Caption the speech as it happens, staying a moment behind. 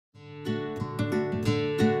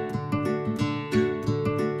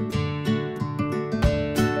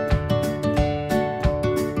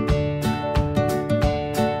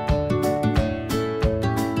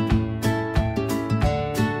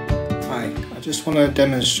just want to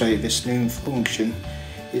demonstrate this new function.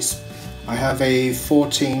 I have a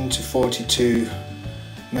 14 to 42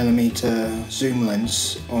 millimeter zoom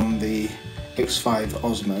lens on the X5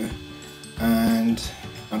 Osmo, and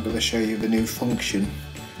I'm going to show you the new function,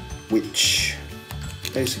 which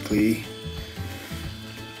basically,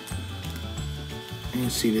 you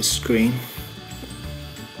see this screen.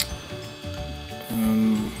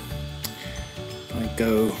 I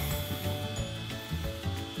go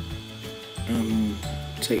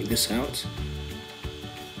take this out,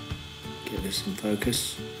 get this in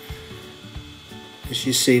focus. As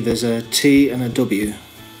you see, there's a T and a W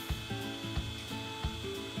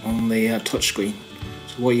on the touchscreen.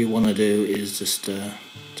 So what you want to do is just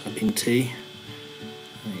type in T,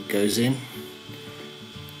 and it goes in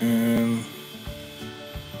and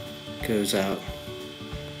goes out.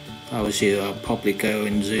 If I was you, I'd probably go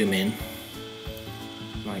and zoom in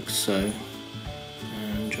like so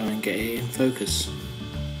and try and get it in focus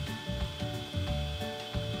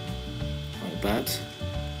like that,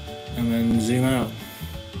 and then zoom out.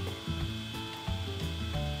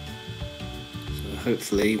 So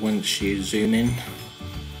hopefully once you zoom in,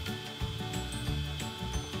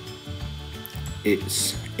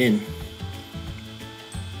 it's in.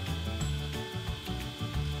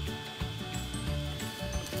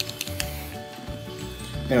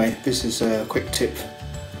 Anyway, this is a quick tip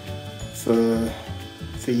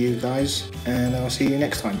for you guys, and I'll see you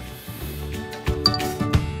next time.